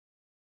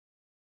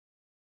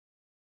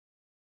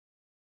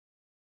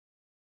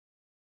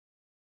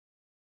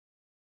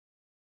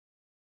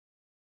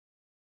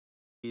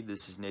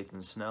This is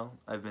Nathan Snell.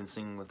 I've been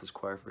singing with this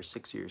choir for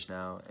 6 years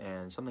now,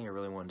 and something I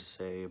really wanted to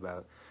say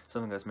about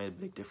something that's made a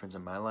big difference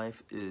in my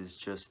life is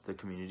just the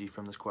community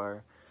from this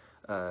choir.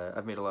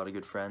 I've made a lot of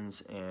good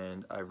friends,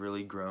 and I've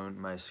really grown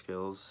my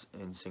skills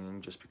in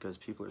singing just because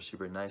people are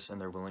super nice and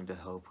they're willing to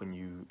help when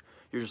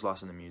you're just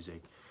lost in the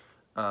music.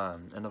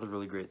 Another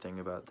really great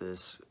thing about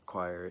this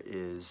choir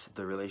is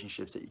the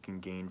relationships that you can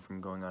gain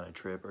from going on a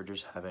trip or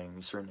just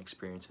having certain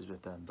experiences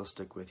with them. They'll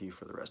stick with you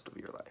for the rest of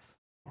your life.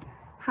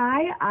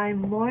 Hi,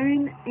 I'm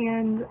Lauren,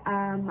 and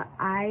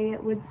I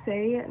would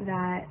say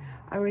that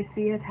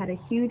RYC has had a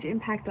huge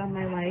impact on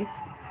my life,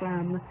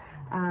 from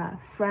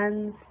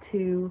friends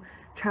to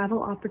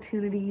travel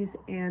opportunities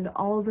and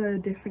all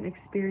the different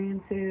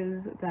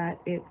experiences that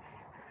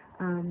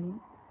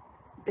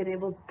I've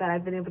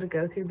been able to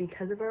go through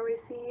because of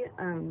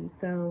RYC.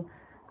 So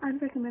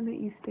I'd recommend that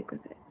you stick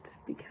with it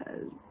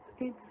because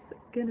it's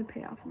gonna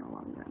pay off in the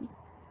long run.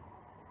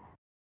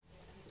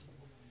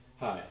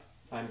 Hi,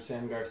 I'm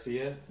Sam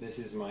Garcia. This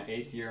is my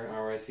 8th year in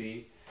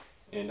RYC,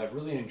 and I've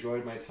really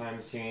enjoyed my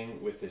time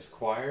singing with this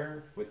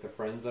choir, with the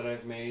friends that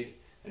I've made,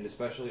 and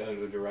especially under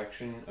the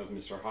direction of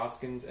Mr.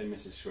 Hoskins and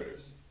Mrs.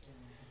 Schwitters.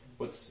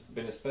 What's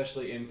been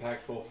especially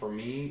impactful for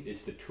me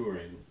is the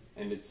touring,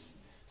 and it's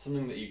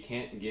something that you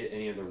can't get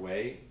any other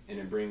way, and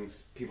it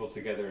brings people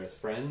together as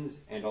friends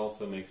and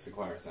also makes the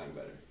choir sound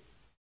better.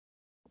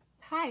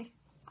 Hi,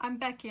 I'm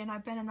Becky, and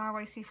I've been in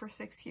RYC for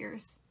 6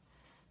 years.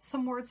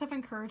 Some words of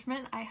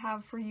encouragement I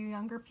have for you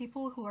younger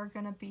people who are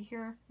going to be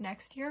here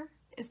next year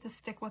is to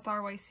stick with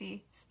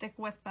RYC, stick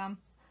with them.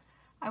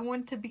 I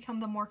wouldn't have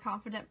become the more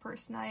confident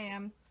person I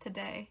am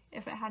today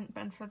if it hadn't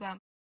been for them.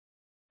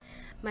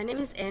 My name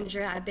is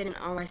Andrea. I've been in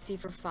RYC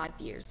for 5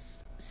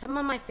 years. Some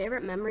of my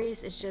favorite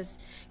memories is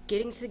just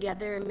getting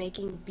together and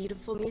making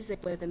beautiful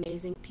music with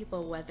amazing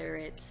people, whether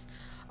it's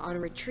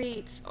on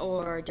retreats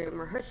or during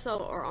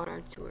rehearsal or on our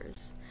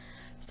tours.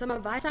 Some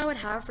advice I would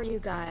have for you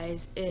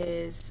guys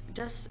is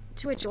just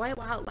to enjoy it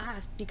while it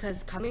lasts,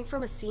 because coming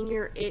from a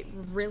senior, it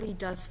really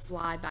does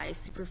fly by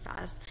super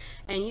fast,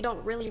 and you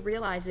don't really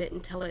realize it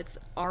until it's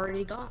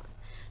already gone.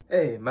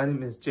 Hey, my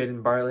name is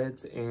Jaden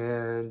Bartlett,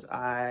 and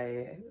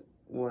I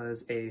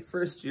was a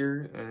first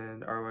year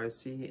in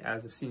RYC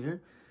as a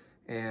senior,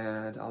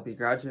 and I'll be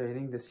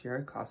graduating this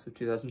year, class of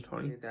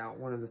 2020.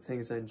 One of the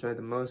things I enjoyed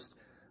the most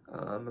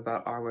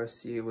about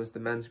RYC was the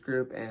men's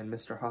group and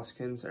Mr.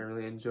 Hoskins. I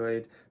really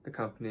enjoyed the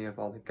company of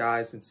all the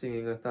guys and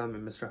singing with them,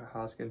 and Mr.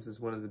 Hoskins is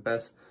one of the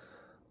best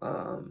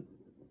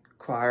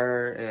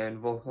choir and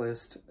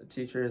vocalist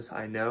teachers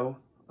I know.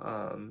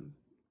 I'm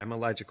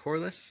Elijah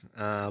Corliss.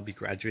 I'll be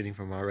graduating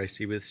from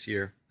RYC this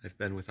year. I've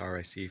been with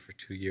RYC for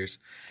 2 years.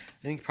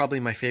 I think probably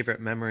my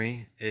favorite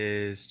memory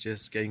is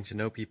just getting to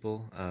know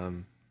people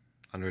on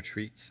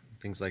retreats,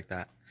 things like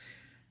that.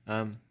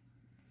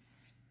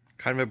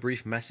 Kind of a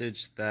brief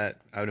message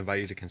that I would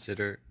invite you to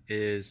consider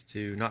is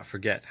to not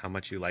forget how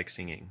much you like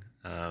singing.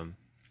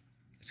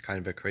 It's kind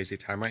of a crazy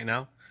time right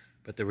now,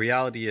 but the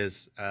reality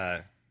is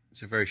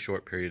it's a very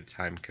short period of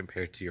time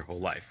compared to your whole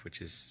life, which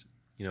is,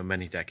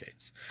 many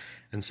decades.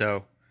 And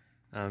so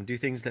do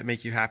things that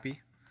make you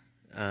happy,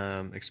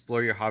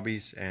 explore your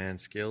hobbies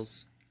and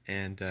skills,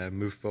 and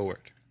move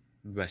forward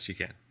the best you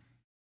can.